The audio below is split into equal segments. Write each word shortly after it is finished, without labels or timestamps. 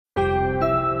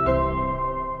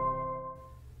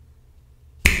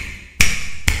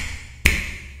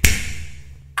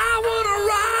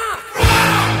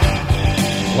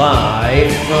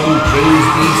Live from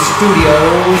JBS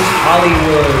Studios,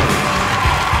 Hollywood.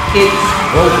 It's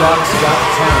Roblox Got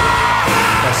Talent,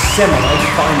 the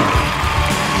semi-final.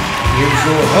 Here's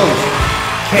your host,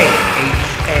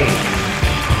 KHA.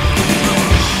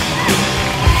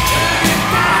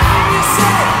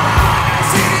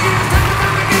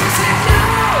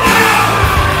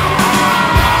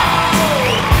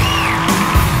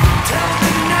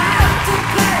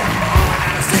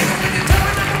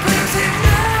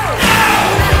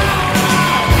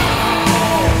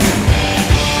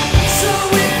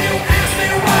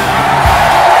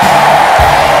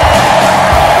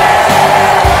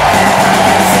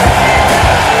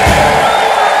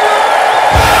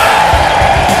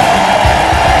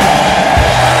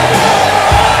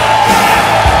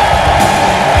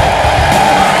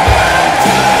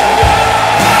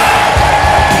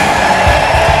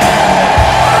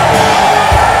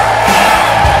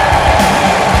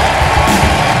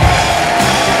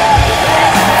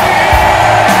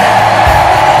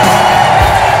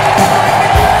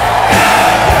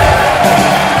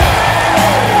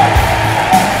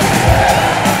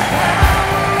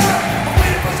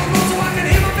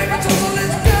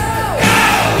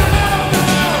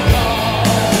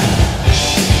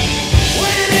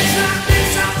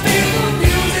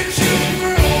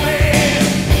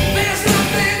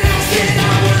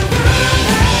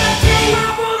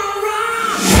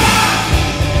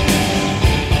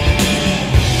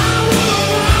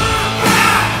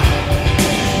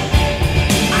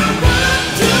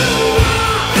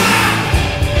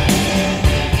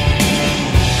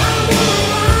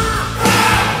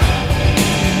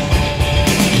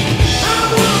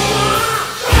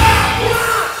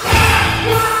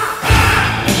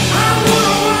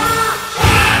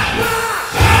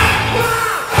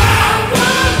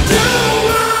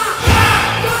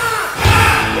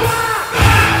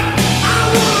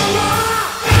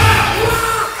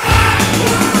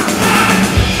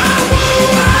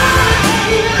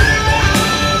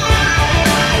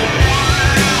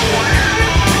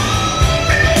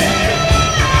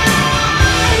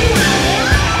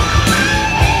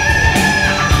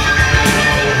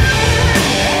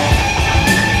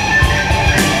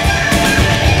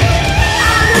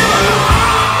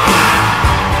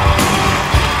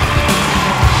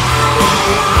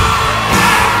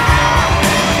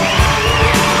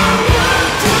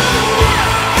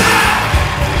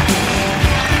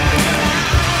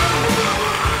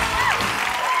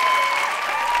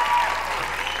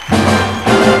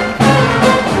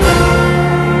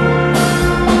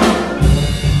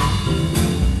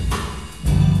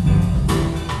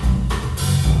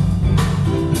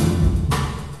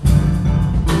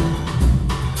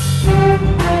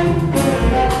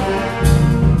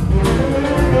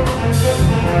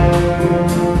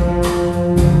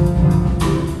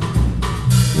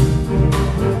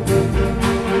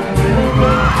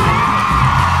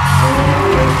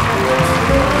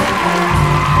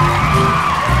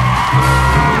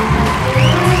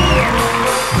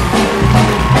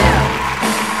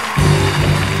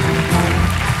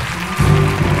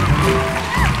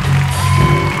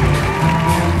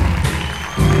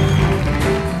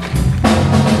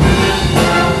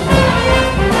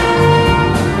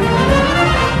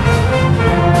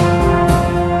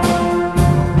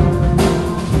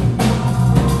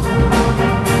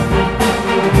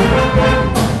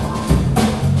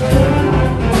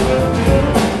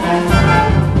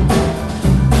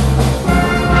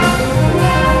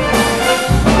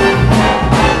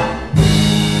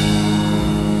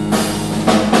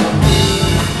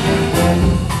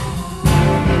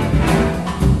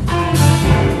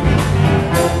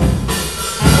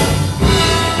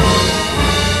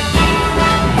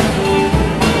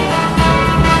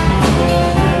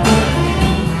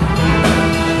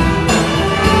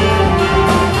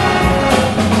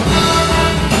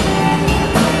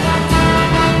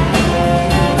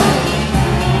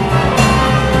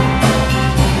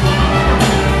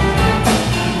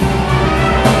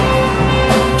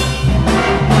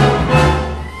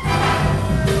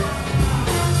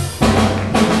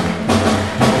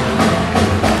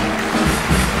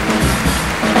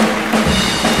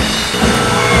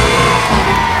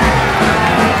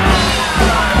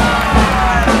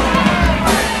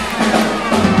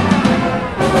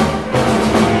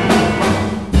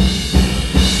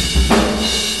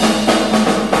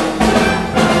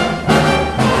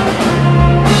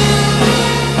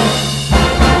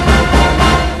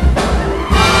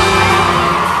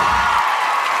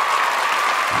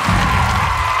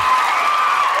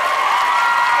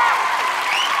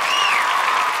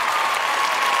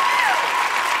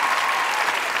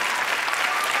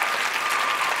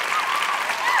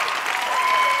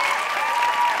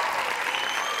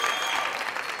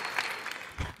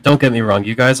 don't get me wrong,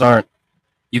 you guys are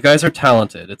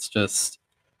talented. It's just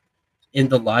in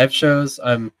the live shows,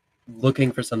 I'm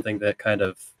looking for something that kind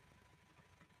of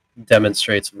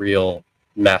demonstrates real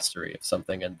mastery of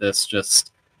something, and this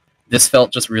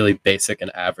felt just really basic and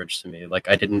average to me. Like,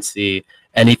 I didn't see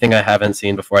anything I haven't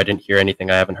seen before. I didn't hear anything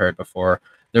I haven't heard before.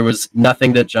 There was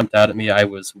nothing that jumped out at me. I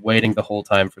was waiting the whole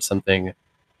time for something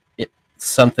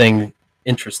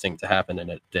interesting to happen, and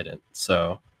it didn't.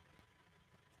 So,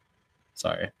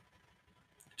 sorry.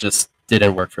 It just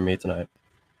didn't work for me tonight.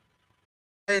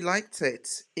 I liked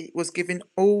it. It was giving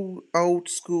all old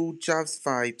school jazz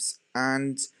vibes,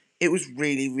 and it was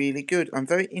really, really good and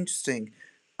very interesting.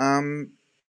 That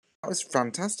was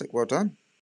fantastic. Well done.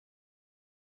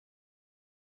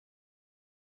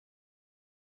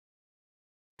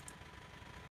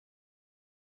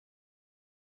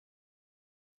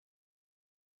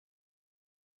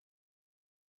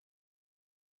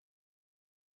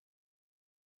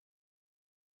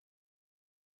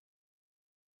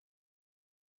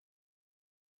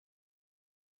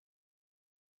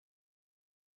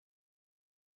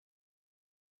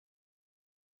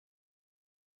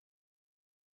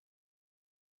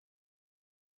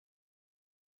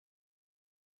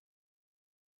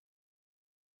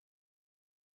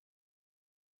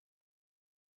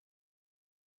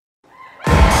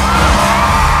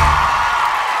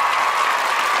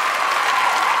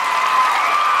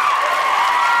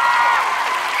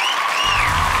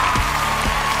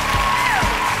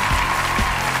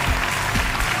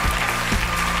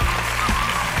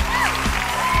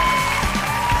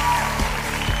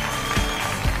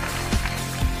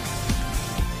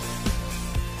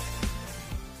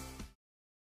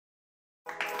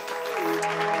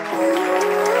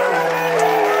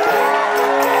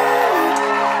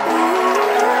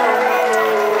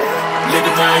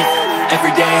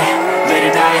 Every day, late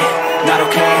at night, not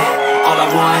okay. All I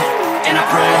want, and I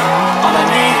pray, all I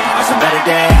need are some better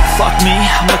days. Fuck me,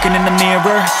 I'm looking in the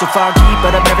mirror, so foggy,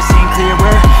 but I've never seen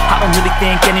clearer. I don't really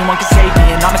think anyone can save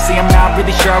me, and honestly I'm not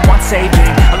really sure I want saving.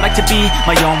 I like to be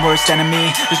my own worst enemy.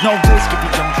 There's no risk if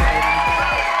you don't try.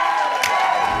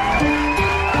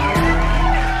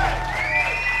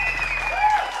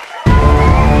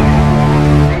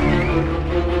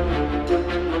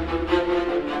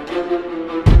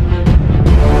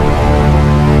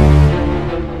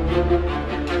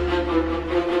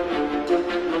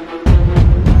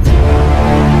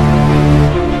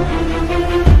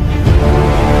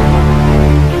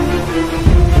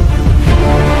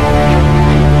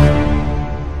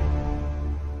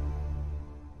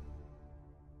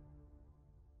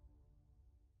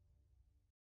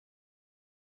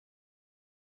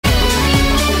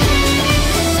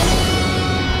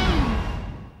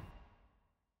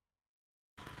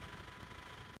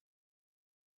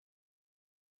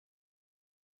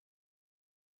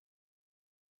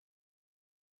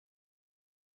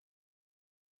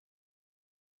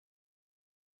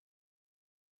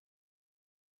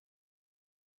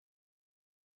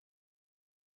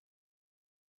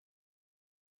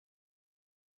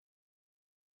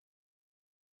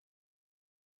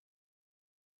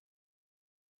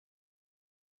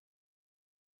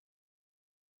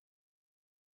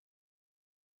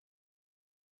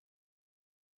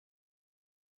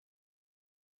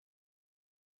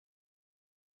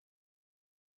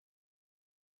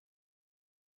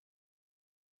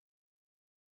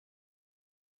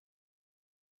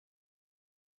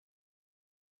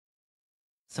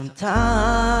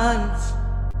 Sometimes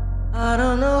I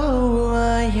don't know who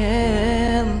I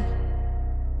am,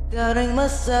 doubting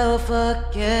myself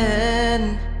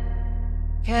again.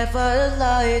 Can't find a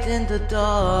light in the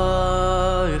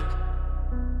dark,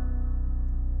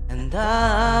 and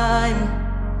I'm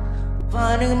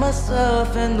finding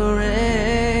myself in the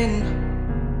rain,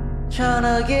 trying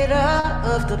to get out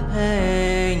of the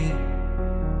pain.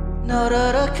 Know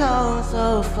that I come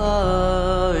so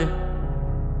far.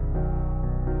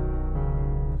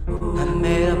 I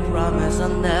made a promise I'll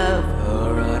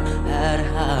never run and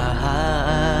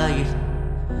hide.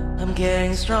 I'm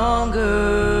getting stronger,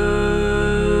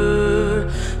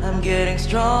 I'm getting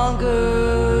stronger,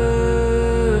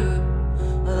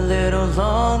 a little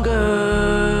longer.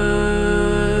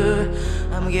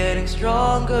 I'm getting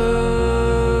stronger.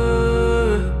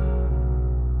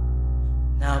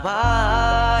 Now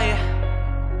I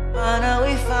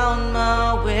finally found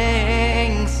my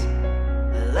wings.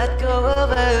 Let go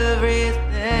of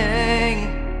everything,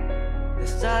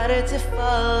 decided to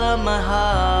follow my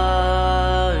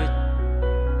heart,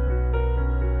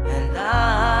 and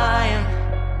I'm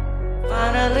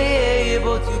finally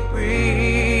able to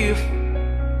breathe,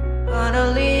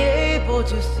 finally able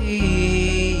to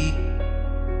see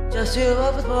just who I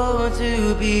was born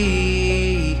to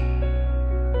be.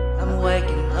 I'm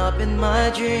waking up in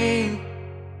my dream.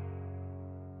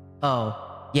 Oh,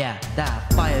 yeah,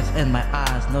 that fire's in my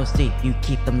eyes. No sleep, you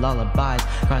keep them lullabies.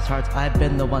 Cross hearts, I've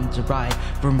been the one to ride.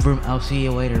 Vroom vroom, I'll see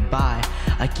you later, bye.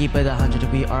 I keep it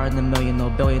 100, we are in the million. No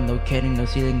billion, no kidding, no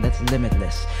ceiling, that's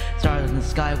limitless. Stars in the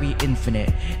sky, we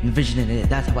infinite. Envisioning it,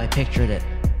 that's how I pictured it.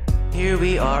 Here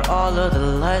we are, all of the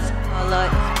lights. My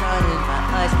light is bright in my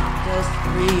eyes. Just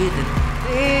breathing,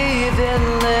 leaving,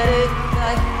 let it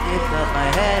die. Lift up my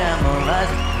head, I'ma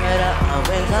rise. Spread out my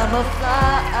wings, I'ma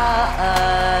fly.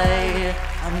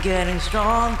 I'm getting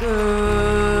stronger.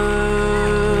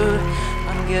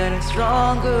 I'm getting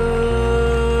stronger.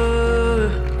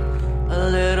 A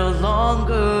little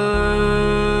longer.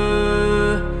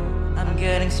 I'm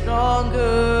getting stronger.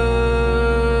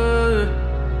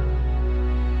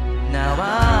 Now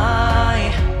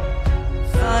I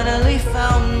finally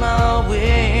found my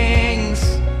wings.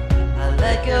 I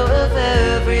let go of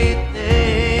everything.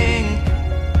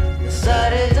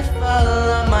 Decided to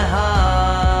follow my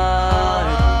heart.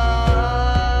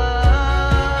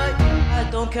 I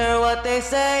don't care what they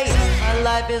say. My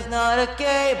life is not a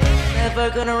game. Never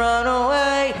gonna run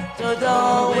away. So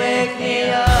don't wake me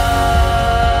up.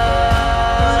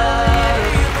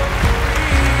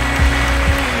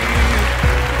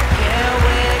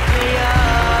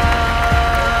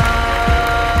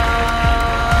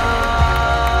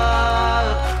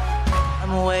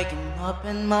 Up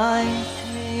in my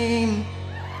dream.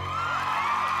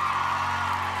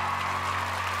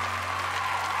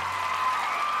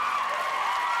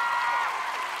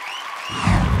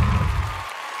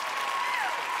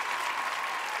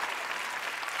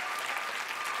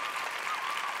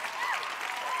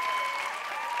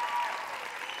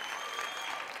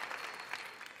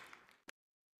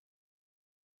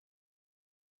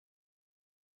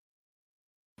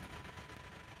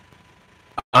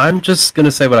 I'm just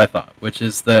gonna say what I thought, which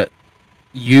is that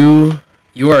you're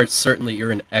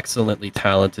an excellently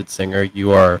talented singer. You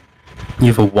have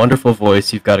a wonderful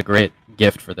voice. You've got a great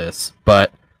gift for this.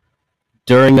 But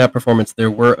during that performance,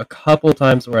 there were a couple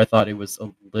times where I thought it was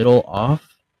a little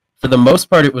off. For the most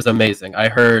part, it was amazing. I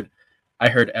heard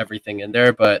everything in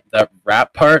there, but that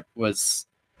rap part was,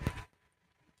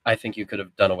 I think you could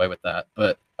have done away with that.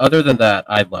 But other than that,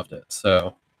 I loved it.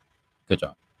 So, good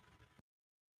job.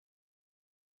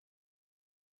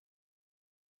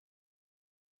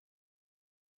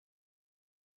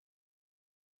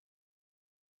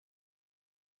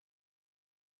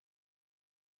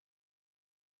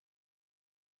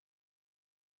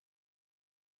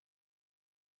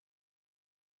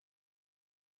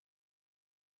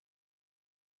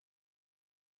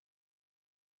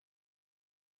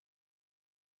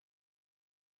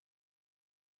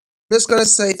 I'm just going to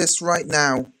say this right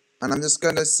now, and I'm just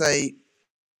going to say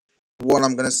what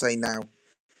I'm going to say now.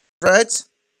 Fred,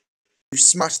 you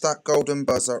smashed that golden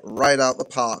buzzer right out the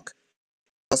park.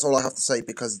 That's all I have to say,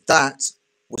 because that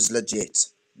was legit.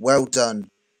 Well done.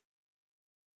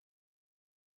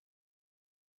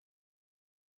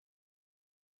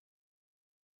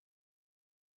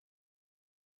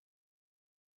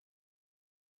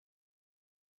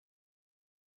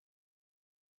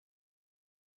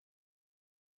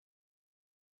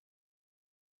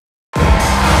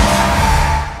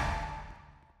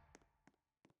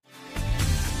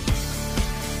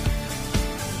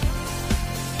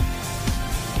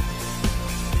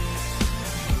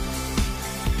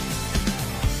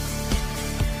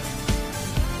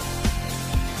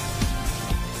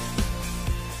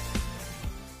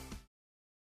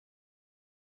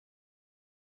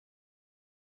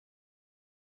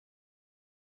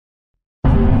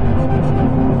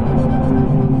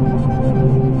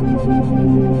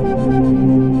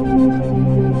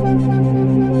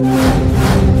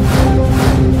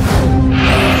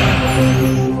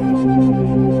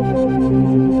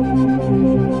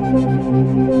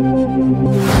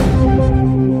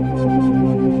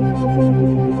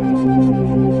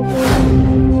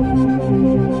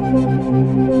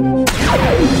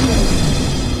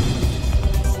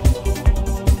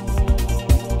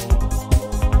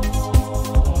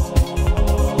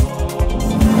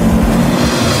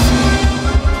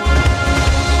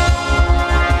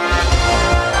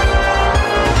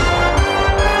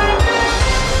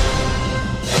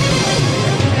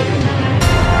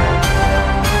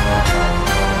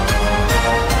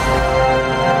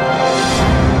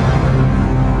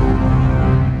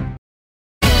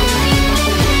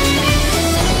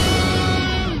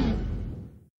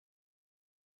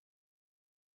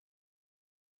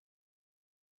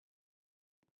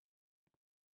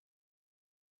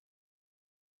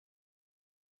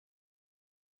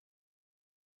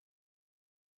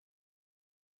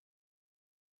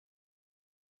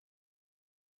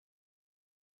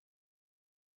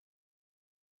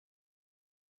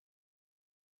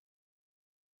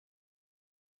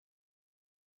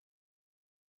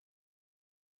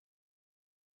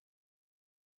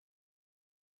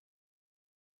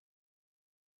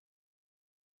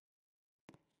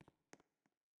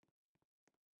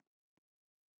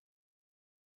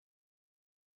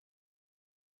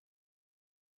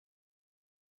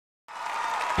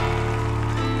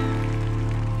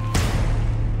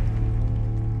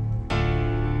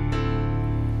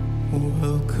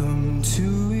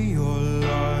 into your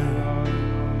life.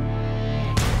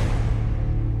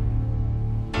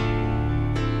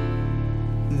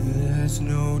 There's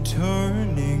no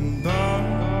turning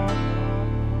back.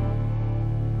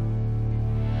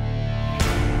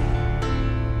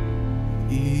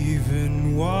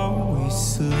 Even while we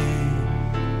sleep,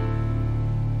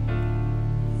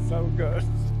 So good.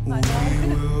 we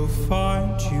will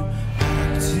find you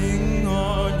acting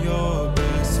on your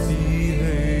best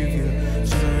behavior.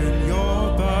 Turn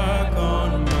your back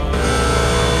on my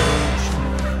age.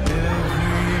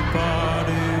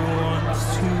 Everybody wants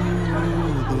to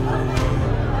rule the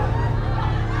world.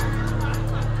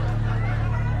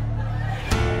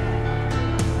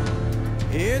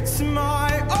 It's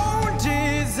my own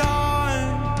design.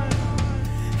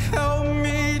 Help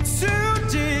me to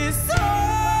decide.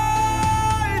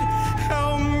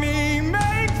 Help me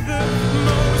make the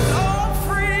most of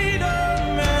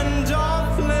freedom and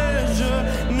of pleasure.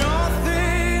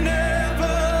 Nothing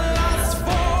ever lasts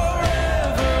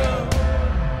forever.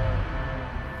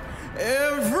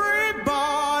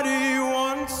 Everybody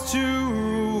wants to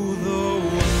rule the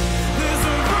world. There's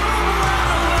a room where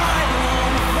the light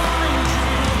won't find you.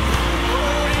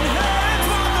 Holding hands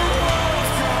while the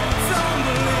walls come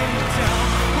tumbling down.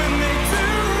 When they do,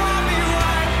 I'll be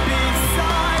right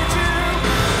beside you.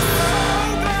 So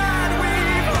glad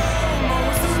we've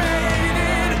almost made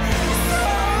it. So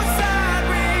sad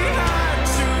we had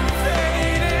to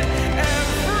fade it.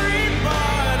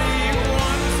 Everybody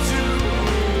wants to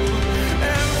rule.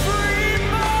 Everybody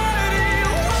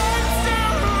wants to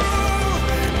rule.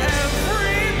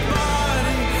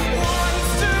 Everybody wants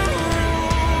to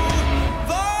rule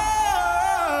the world.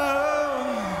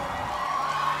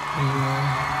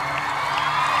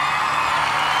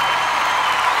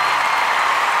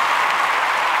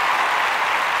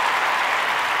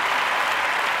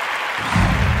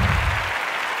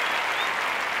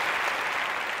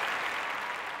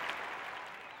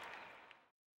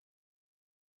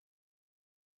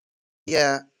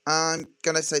 Yeah, I'm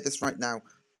gonna say this right now.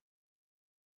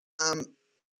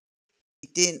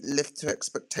 It didn't lift to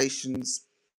expectations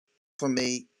for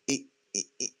me. It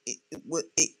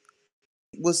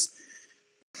was.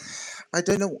 I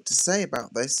don't know what to say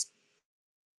about this.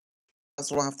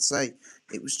 That's all I have to say.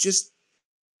 It was just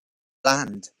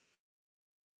bland,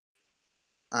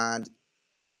 and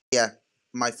yeah,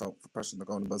 my fault for pressing the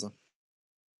golden buzzer.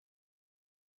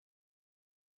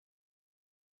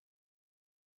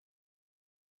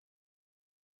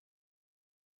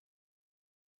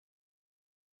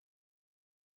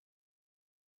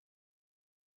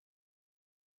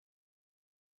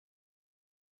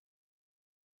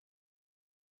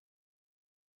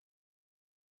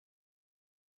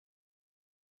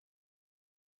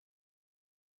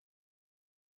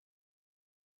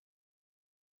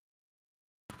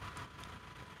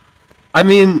 I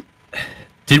mean,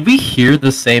 did we hear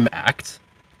the same act?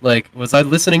 Like, was I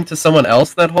listening to someone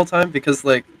else that whole time? Because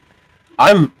like,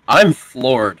 I'm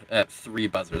floored at 3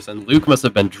 buzzers, and Luke must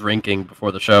have been drinking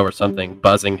before the show or something,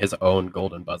 buzzing his own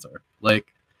golden buzzer.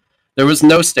 Like, there was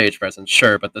no stage presence,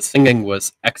 sure, but the singing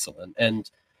was excellent. And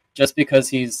just because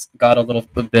he's got a little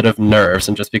bit of nerves,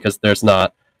 and just because there's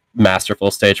not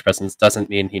masterful stage presence, doesn't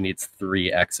mean he needs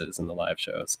 3 X's in the live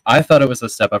shows. I thought it was a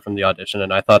step up from the audition,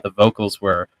 and I thought the vocals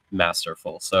were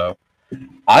masterful. So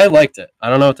I liked it. I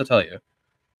don't know what to tell you.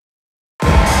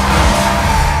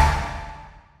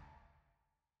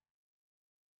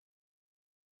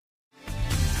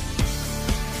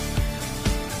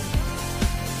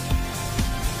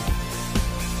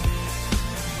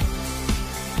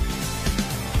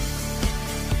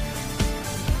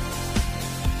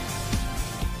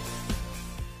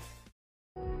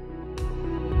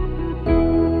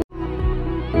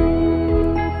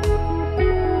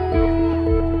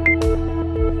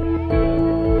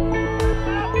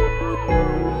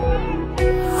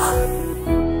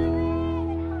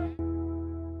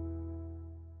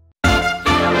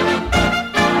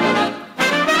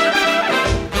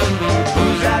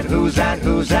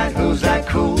 Who's that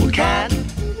cool cat?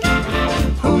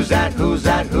 Who's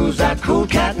that cool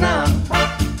cat now?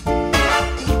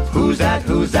 Who's that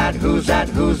cool cat? Who's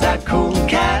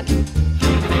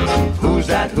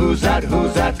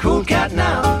that cool cat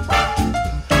now?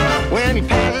 When he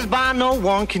passes by, no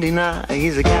one can deny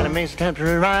he's a cat that makes the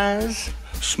temperature rise.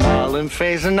 Smiling,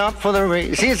 phasing up for the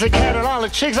race. He's a cat that all the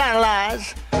chicks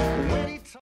idolize.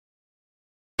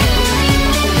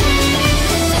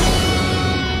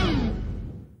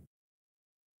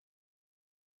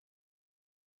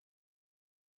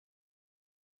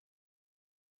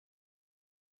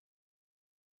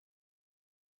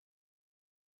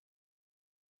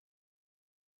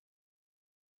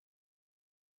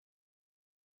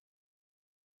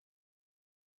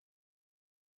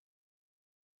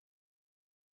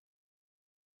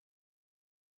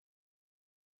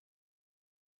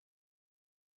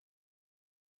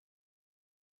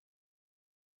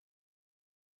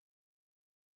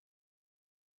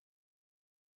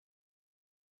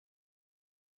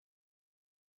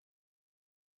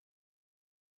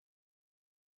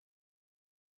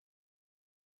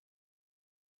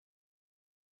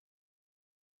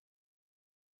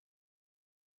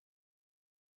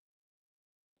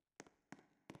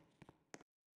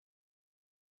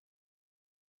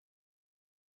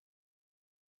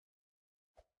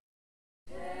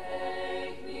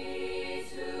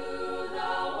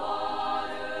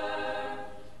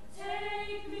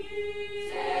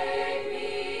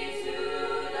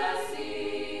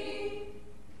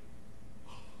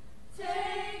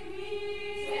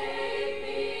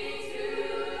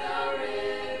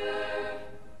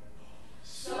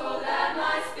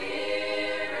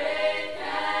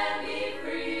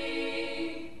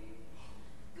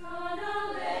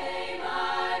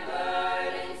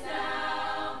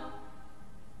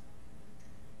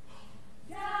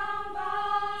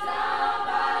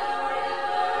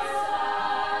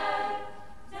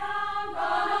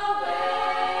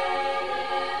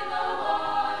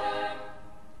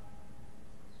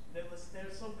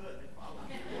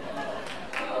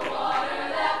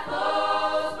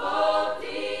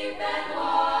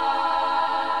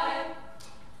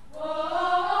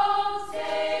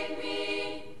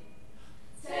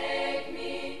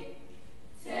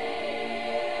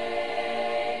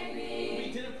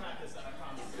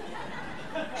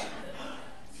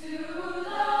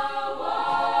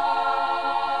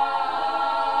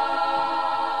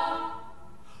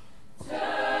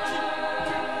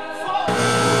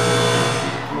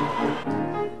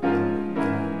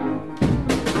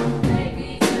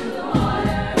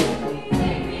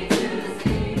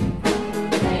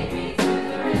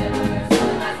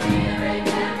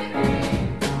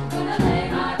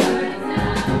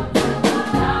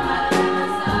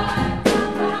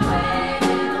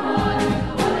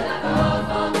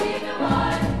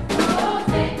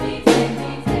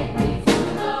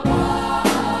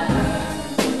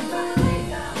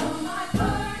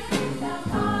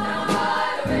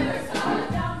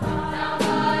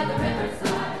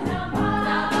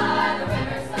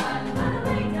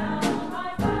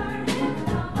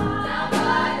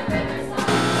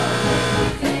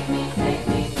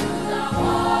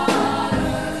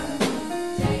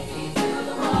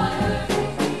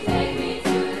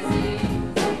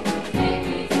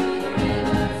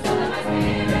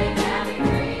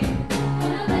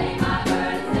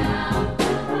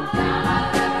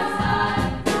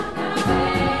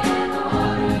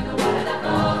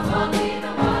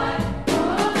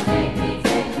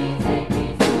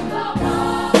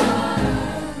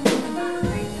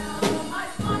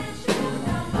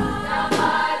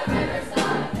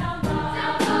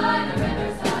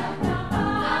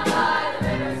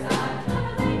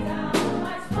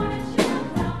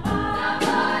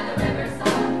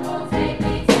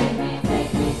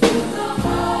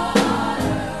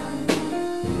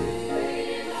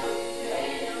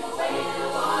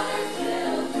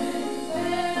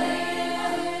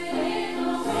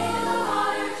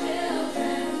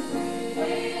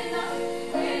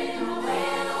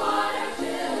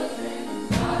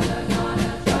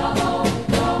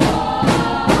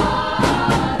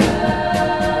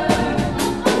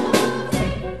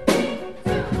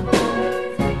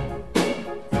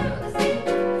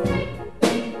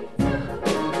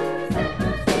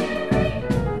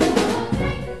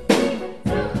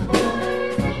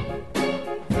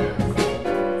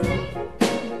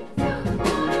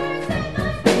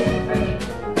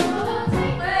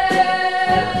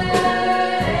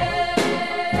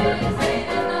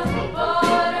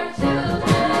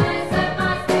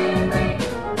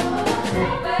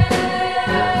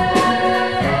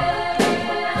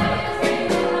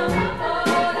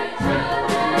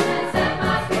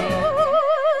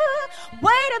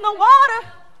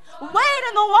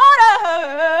 in the water.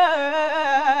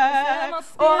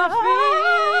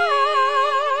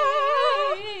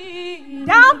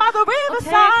 Down by the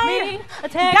riverside,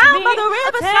 down by the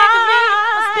riverside, my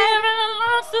spirit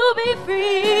longs to be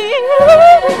free.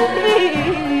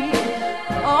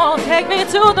 Oh, take me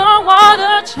to the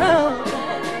water, child.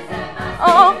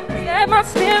 Oh, set my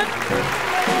spirit.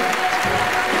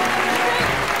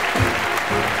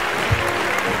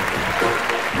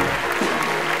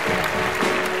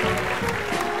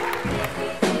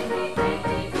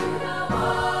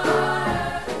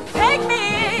 Take me,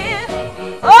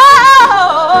 oh,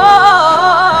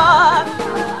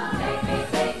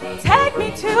 take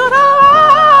me to the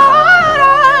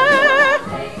water,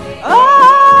 oh,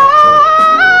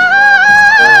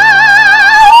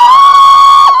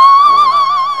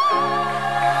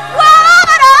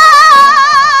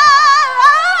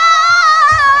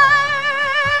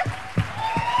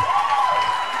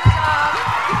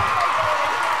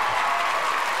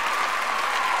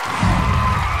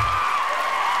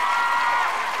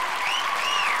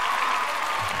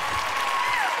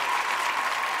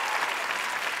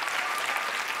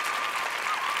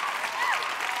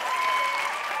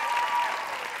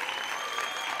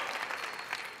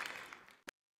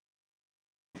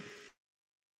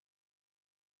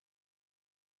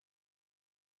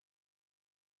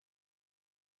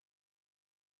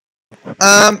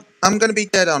 I'm gonna be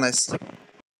dead honest.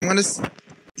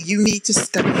 You need to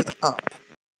step it up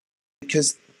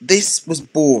because this was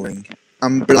boring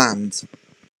and bland.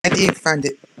 Eddie found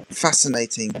it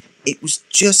fascinating. It was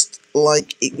just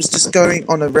going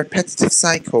on a repetitive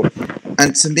cycle,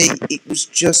 and to me, it was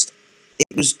just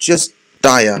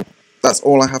dire. That's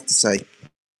all I have to say.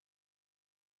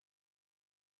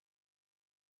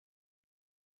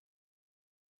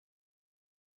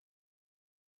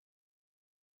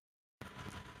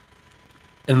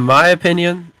 In my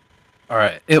opinion, all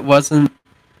right, it wasn't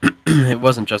it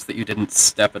wasn't just that you didn't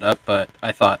step it up, but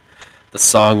I thought the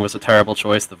song was a terrible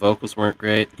choice. The vocals weren't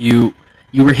great. You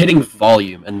were hitting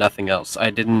volume and nothing else.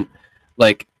 I didn't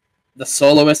like the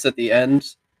soloist at the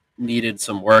end needed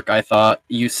some work. I thought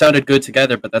you sounded good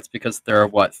together, but that's because there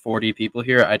are 40 people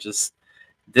here.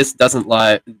 This doesn't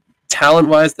lie talent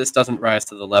wise. This doesn't rise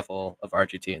to the level of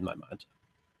RGT in my mind.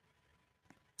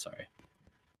 Sorry.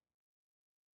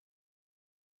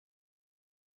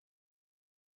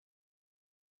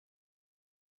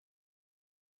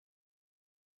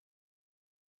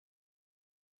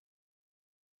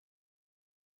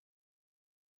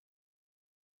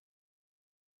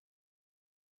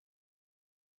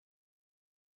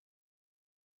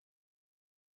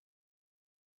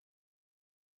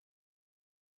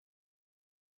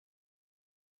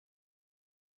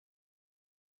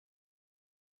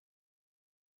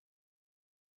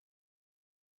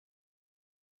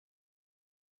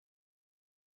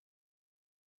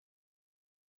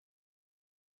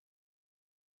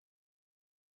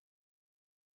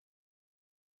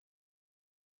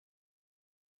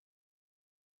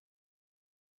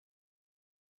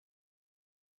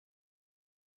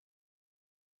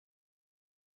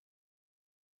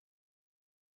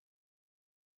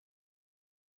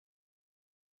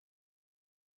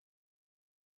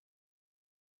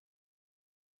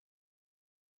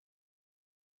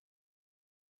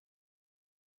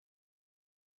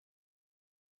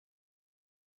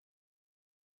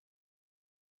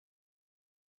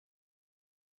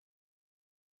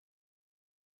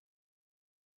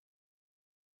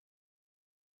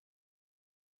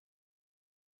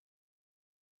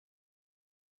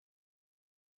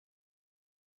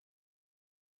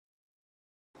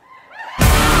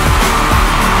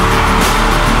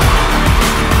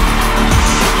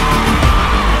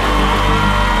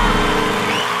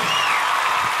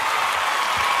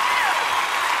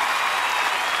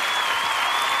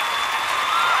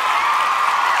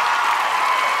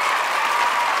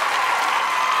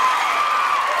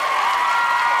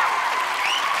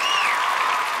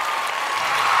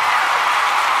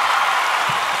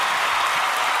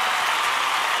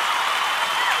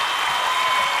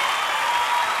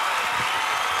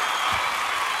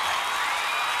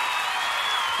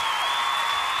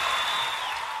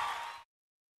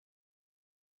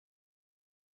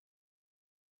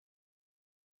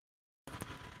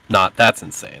 That's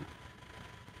insane.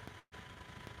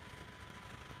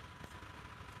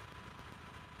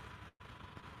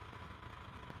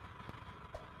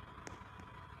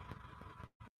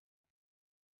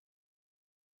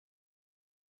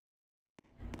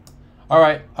 All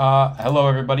right. Hello,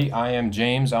 everybody. I am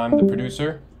James. I'm the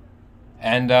producer.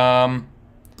 And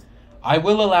I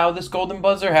will allow this golden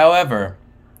buzzer. However,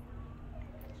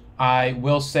 I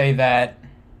will say that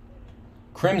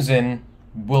Crimson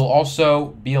will also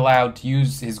be allowed to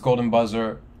use his golden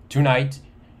buzzer tonight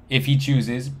if he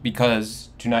chooses, because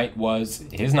tonight was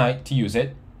his night to use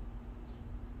it.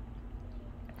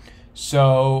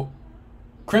 So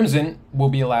Crimson will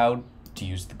be allowed to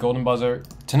use the golden buzzer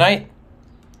tonight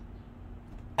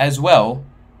as well.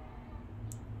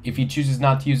 If he chooses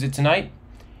not to use it tonight,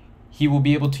 he will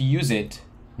be able to use it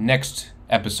next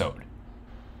episode.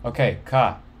 Okay,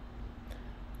 Ka.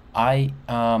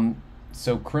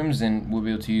 So Crimson will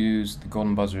be able to use the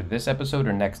golden buzzer this episode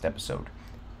or next episode.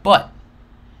 But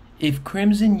if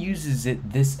Crimson uses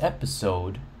it this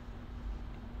episode,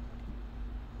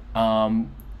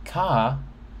 Ka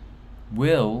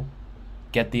will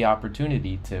get the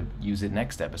opportunity to use it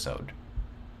next episode.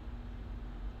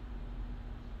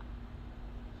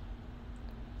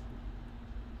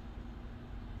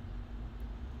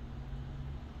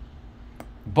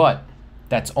 But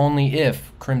that's only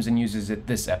if Crimson uses it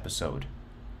this episode.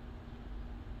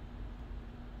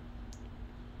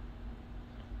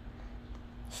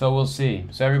 So we'll see.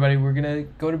 So everybody, we're going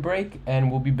to go to break,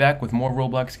 and we'll be back with more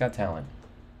Roblox Got Talent.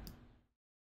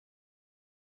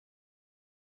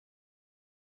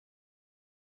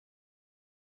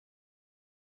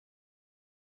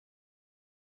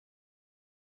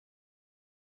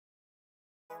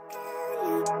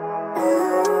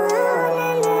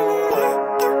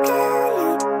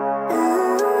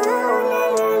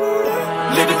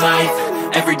 Living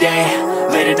life, every day,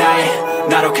 late at night,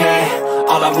 not okay.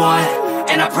 All I want,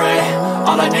 and I pray,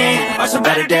 all I need are some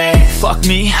better days. Fuck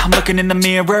me, I'm looking in the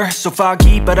mirror, so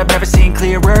foggy, but I've never seen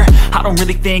clearer. I don't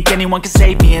really think anyone can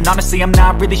save me, and honestly I'm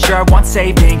not really sure I want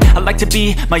saving. I like to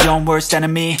be my own worst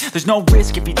enemy. There's no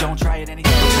risk if you don't try it anyway.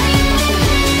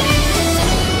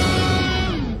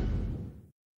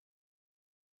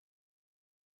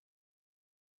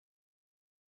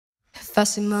 If I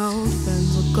see my old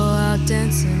friends, we'll go out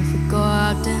dancing. If we go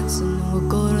out dancing, then we'll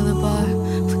go to the bar.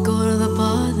 If we go to the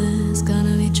bar, there's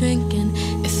gonna be drinking.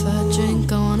 If I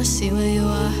drink, I wanna see where you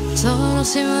are. So I don't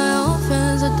see my old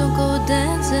friends, I don't go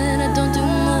dancing. I don't do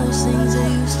most things I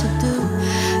used to do.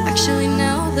 Actually,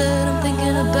 now that I'm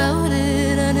thinking about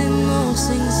it, I did most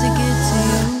things to get to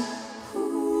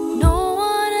you. No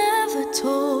one ever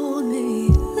told me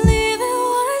leaving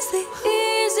was the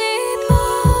easy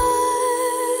part.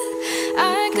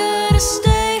 I gotta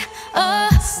stay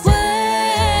away.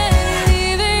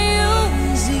 Leaving you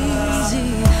is easy.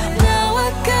 Now I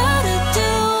gotta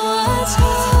do what's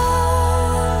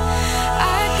hard.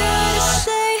 I gotta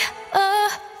stay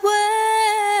away.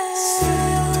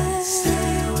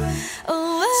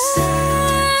 Away.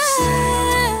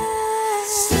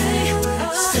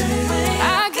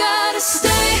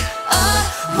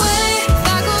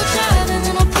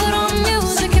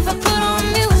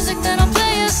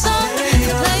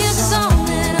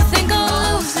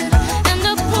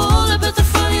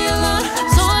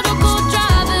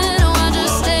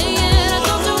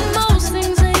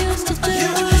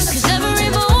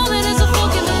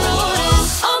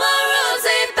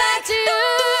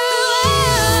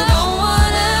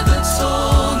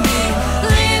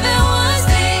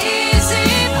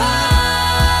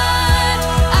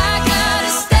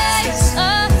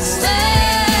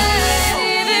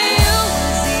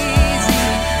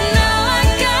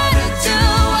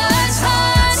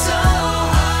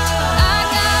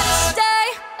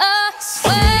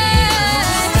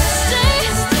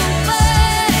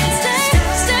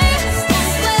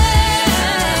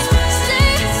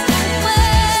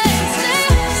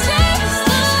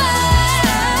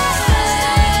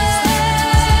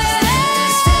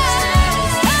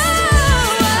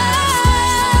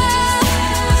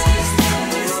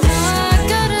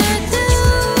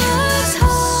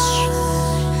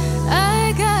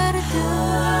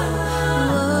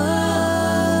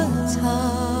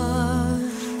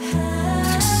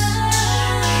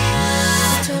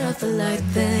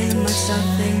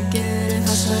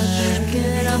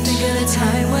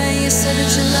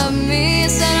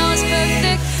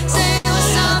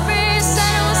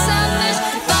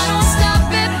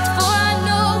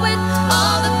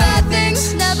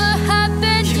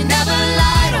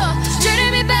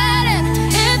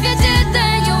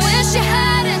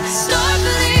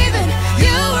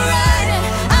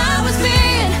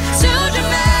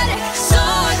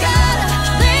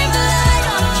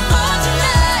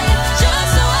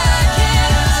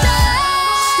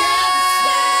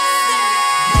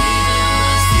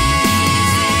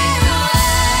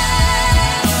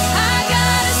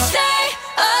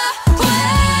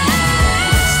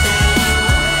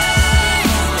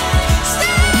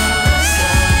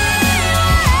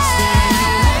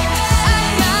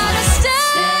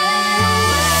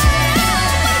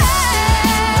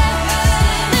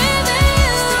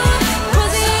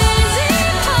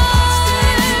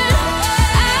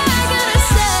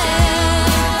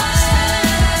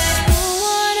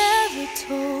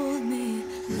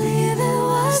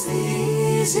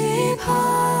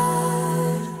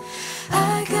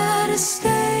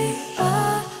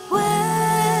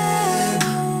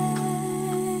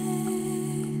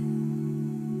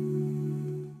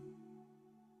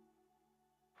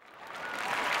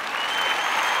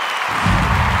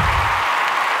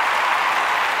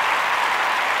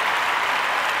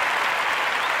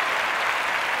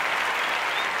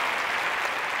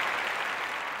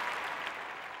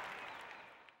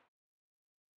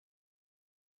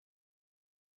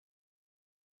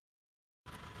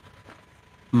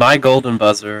 My golden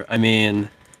buzzer, I mean,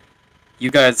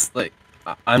 you guys, like,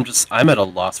 I'm at a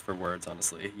loss for words,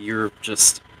 honestly. You're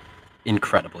just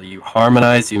incredible. You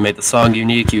harmonized, you made the song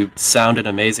unique, you sounded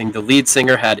amazing. The lead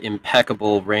singer had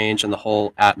impeccable range, and the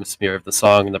whole atmosphere of the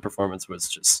song and the performance was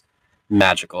just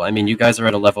magical. I mean, you guys are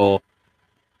at a level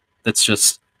that's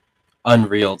just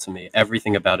unreal to me.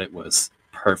 Everything about it was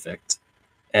perfect.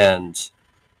 And,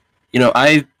 you know,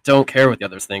 I don't care what the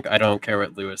others think. I don't care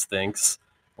what Lewis thinks,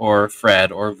 or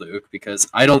Fred, or Luke, because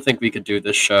I don't think we could do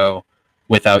this show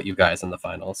without you guys in the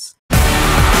finals.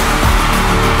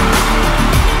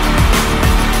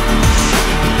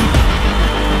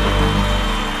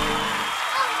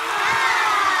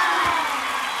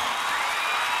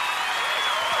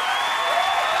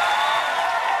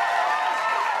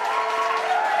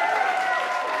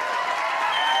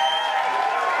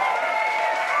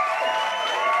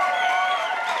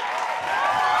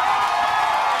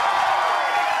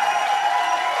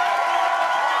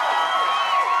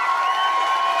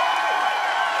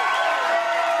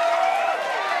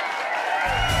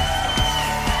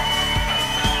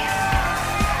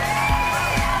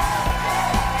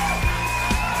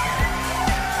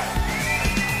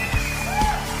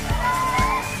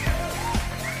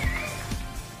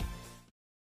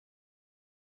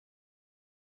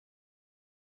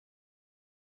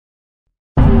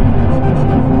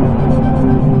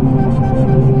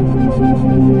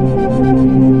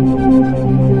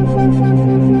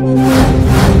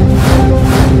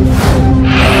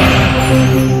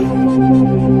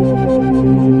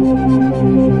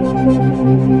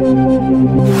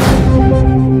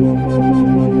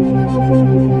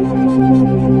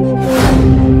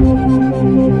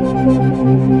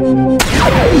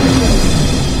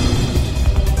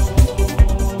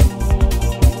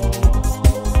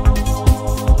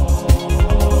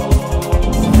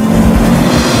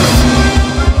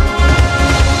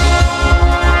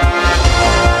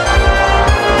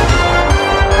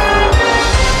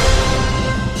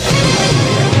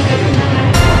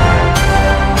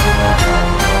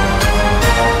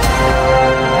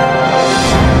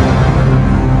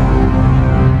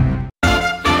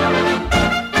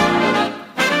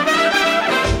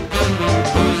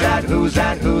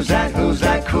 Who's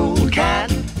that cool cat?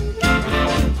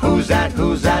 Who's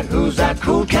that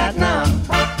cool cat now?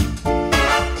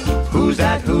 Who's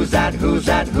that cool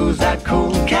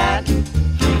cat?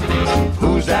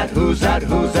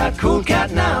 Who's that cool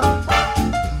cat now?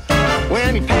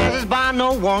 When he passes by,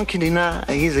 no one can deny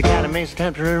he's the cat that makes the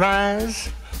temperature rise.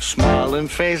 Smiling,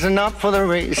 facing up for the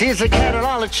race. He's the cat that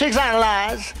all the chicks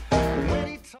idolize.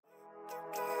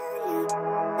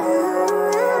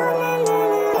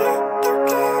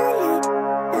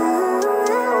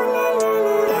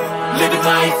 Living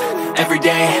life, every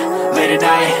day, late at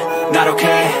night, not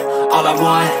okay. All I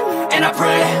want, and I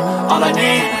pray, all I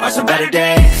need are some better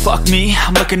days. Fuck me,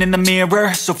 I'm looking in the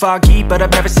mirror, so foggy, but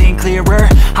I've never seen clearer.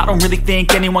 I don't really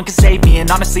think anyone can save me, and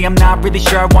honestly I'm not really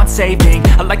sure I want saving.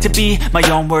 I like to be my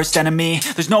own worst enemy.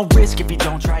 There's no risk if you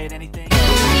don't try it anything.